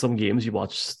like there's some games you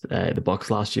watched the Bucks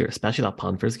last year, especially that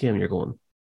Panthers game, and you're going,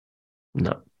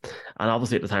 no. And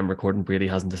obviously at the time of recording, Brady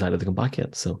hasn't decided to come back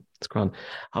yet, so it's grand.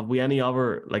 Have we any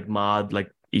other like mad,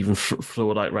 like even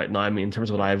float out right now? I mean, in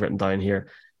terms of what I've written down here,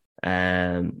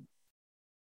 no,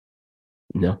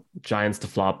 Giants to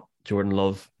flop, Jordan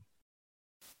Love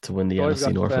to win the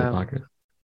NFC North for the Packers.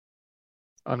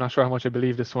 I'm not sure how much I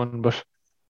believe this one, but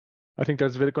I think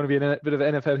there's going to be a bit of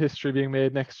NFL history being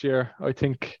made next year. I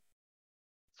think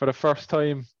for the first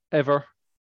time ever,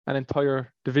 an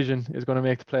entire division is going to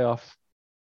make the playoffs.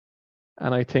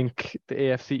 And I think the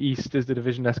AFC East is the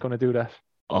division that's going to do that.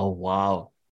 Oh,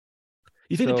 wow.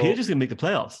 You think the Patriots are going to make the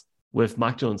playoffs with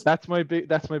Mac Jones? That's my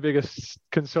biggest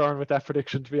concern with that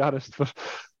prediction, to be honest. But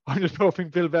I'm just hoping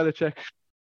Bill Belichick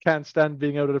can't stand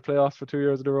being out of the playoffs for 2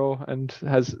 years in a row and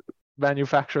has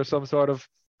manufactured some sort of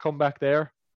comeback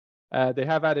there. They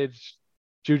have added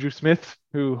Juju Smith,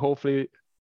 who hopefully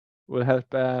will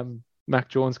help Mac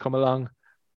Jones come along.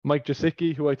 Mike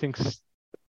Gesicki, who I think's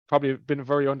probably been a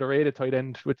very underrated tight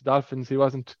end with the Dolphins. He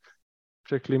wasn't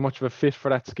particularly much of a fit for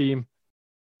that scheme.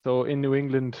 So in New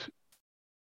England,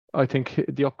 I think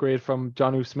the upgrade from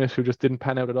Jonnu Smith, who just didn't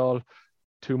pan out at all,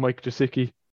 to Mike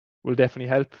Gesicki will definitely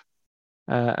help.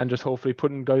 And just hopefully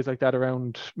putting guys like that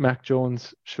around Mac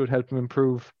Jones should help him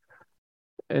improve.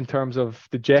 In terms of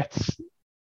the Jets,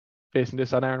 basing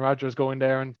this on Aaron Rodgers going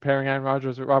there and pairing Aaron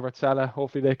Rodgers with Robert Saleh,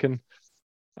 hopefully they can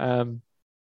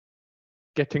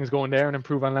get things going there and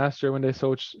improve on last year when they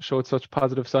showed such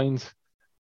positive signs.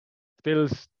 The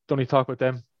Bills, don't need to talk about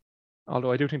them.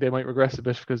 Although I do think they might regress a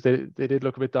bit because they did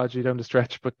look a bit dodgy down the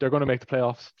stretch, but they're going to make the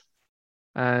playoffs.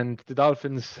 And the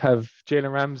Dolphins have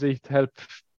Jalen Ramsey to help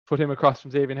put him across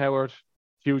from Xavier Howard.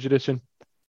 Huge addition.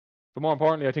 But more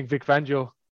importantly, I think Vic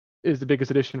Fangio is the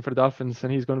biggest addition for the Dolphins,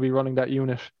 and he's going to be running that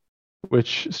unit,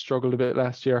 which struggled a bit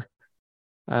last year.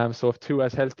 So if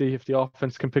Tua's healthy, if the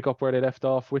offense can pick up where they left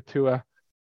off with Tua,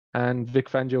 and Vic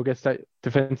Fangio gets that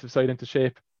defensive side into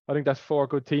shape, I think that's 4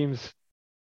 good teams.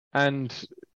 And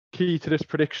key to this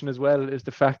prediction as well is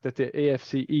the fact that the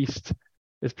AFC East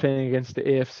is playing against the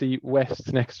AFC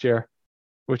West next year,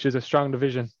 which is a strong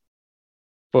division.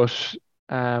 But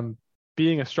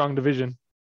being a strong division,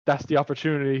 that's the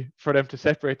opportunity for them to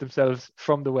separate themselves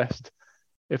from the West.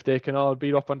 If they can all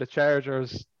beat up on the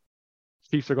Chargers,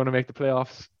 Chiefs are going to make the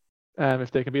playoffs.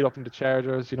 If they can beat up on the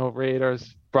Chargers,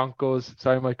 Raiders, Broncos,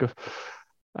 sorry, Michael,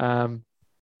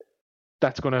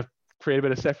 that's going to create a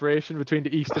bit of separation between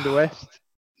the East and the West.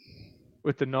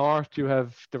 With the North, you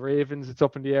have the Ravens. It's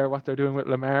up in the air what they're doing with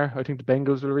Lamar. I think the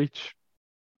Bengals will reach.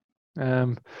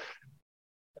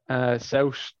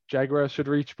 South, Jaguars should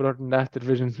reach, but other than that, the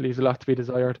division leaves a lot to be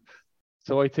desired.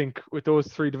 So I think with those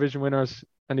 3 division winners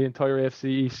and the entire AFC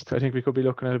East, I think we could be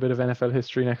looking at a bit of NFL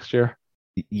history next year.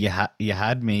 You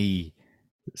had me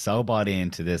so bought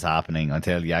into this happening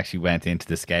until you actually went into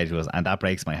the schedules, and that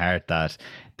breaks my heart that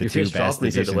the two best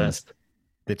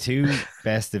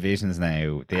divisions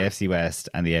now, the AFC West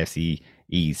and the AFC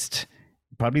East,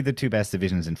 probably the 2 best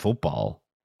divisions in football,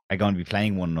 are going to be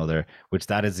playing one another, which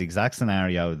that is the exact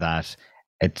scenario that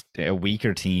a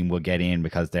weaker team will get in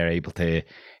because they're able to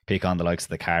pick on the likes of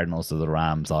the Cardinals or the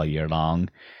Rams all year long.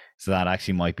 So that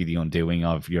actually might be the undoing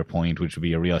of your point, which would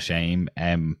be a real shame.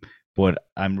 But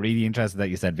I'm really interested that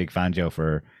you said Vic Fangio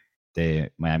for the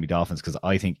Miami Dolphins, because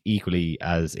I think equally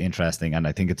as interesting, and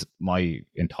I think it's my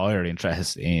entire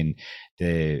interest in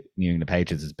the New England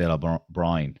Patriots, is Bill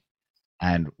O'Brien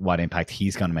and what impact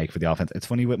he's going to make for the offense. It's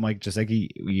funny with Mike Gesicki,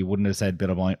 you wouldn't have said Bill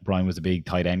O'Brien was a big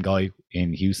tight end guy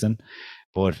in Houston,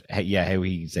 but yeah, how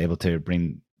he's able to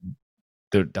bring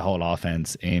the whole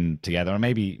offense in together, or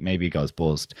maybe it goes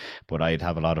bust, but I'd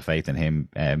have a lot of faith in him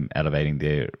elevating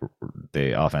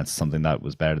the offense, something that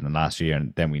was better than last year.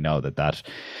 And then we know that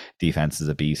defense is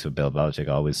a beast with Bill Belichick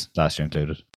always, last year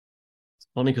included. It's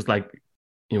funny because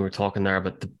we're talking there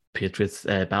about the Patriots.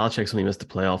 Belichick's only missed the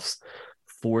playoffs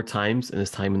 4 times in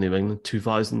his time in New England: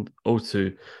 2000,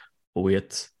 02,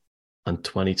 08, and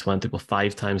 2020. But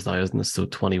 5 times now, isn't it? So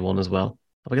 21 as well.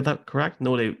 Have I got that correct?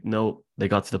 No, they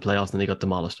got to the playoffs and they got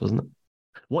demolished, wasn't it?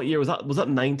 What year was that? Was that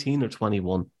 19 or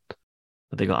 21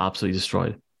 that they got absolutely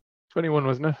destroyed? 21,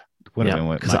 wasn't it? Would have been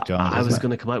with Mac Jones. I was going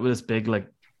to come out with this big,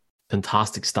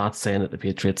 fantastic stats saying that the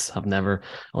Patriots have never,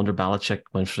 under Belichick,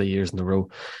 went 3 years in a row.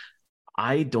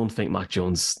 I don't think Mac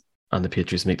Jones and the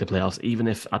Patriots make the playoffs, even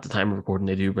if at the time of recording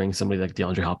they do bring somebody like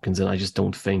DeAndre Hopkins in. I just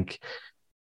don't think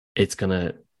it's going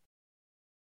to.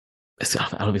 I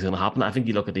don't think it's going to happen. I think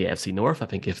you look at the AFC North. I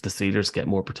think if the Steelers get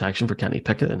more protection for Kenny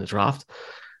Pickett in the draft,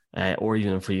 or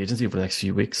even in free agency over the next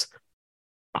few weeks,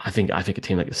 I think a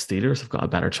team like the Steelers have got a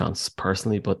better chance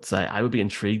personally. But I would be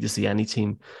intrigued to see any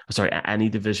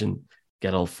division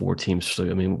get all 4 teams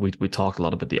through. I mean, we talked a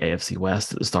lot about the AFC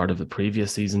West at the start of the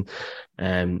previous season,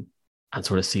 and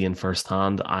sort of seeing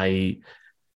firsthand. I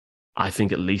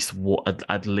think at least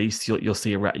you'll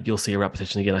see a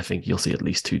repetition again. I think you'll see at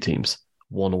least 2 teams.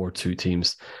 1 or 2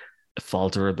 teams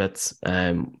falter a bit.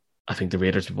 I think the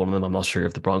Raiders will be one of them. I'm not sure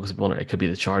if the Broncos will be one, or it could be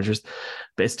the Chargers.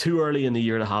 But it's too early in the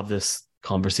year to have this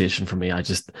conversation for me.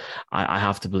 I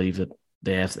have to believe that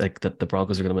that the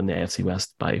Broncos are going to win the AFC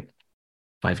West by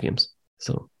 5 games.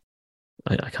 So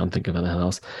I can't think of anything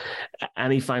else.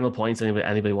 Any final points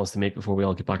anybody wants to make before we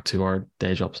all get back to our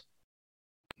day jobs?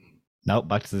 No,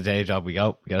 back to the day job we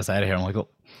go. Get us out of here,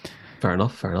 Michael. Fair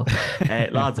enough.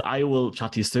 Lads, I will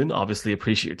chat to you soon. Obviously,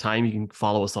 appreciate your time. You can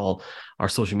follow us all. Our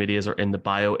social medias are in the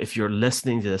bio. If you're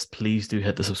listening to this, please do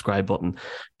hit the subscribe button.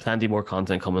 Plenty more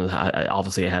content coming,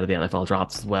 obviously, ahead of the NFL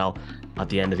drafts as well at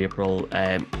the end of April.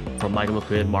 From Michael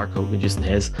McQuaid, Mark Hogan, Jason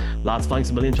Hayes. Lads, thanks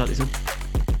a million. Chat to you soon.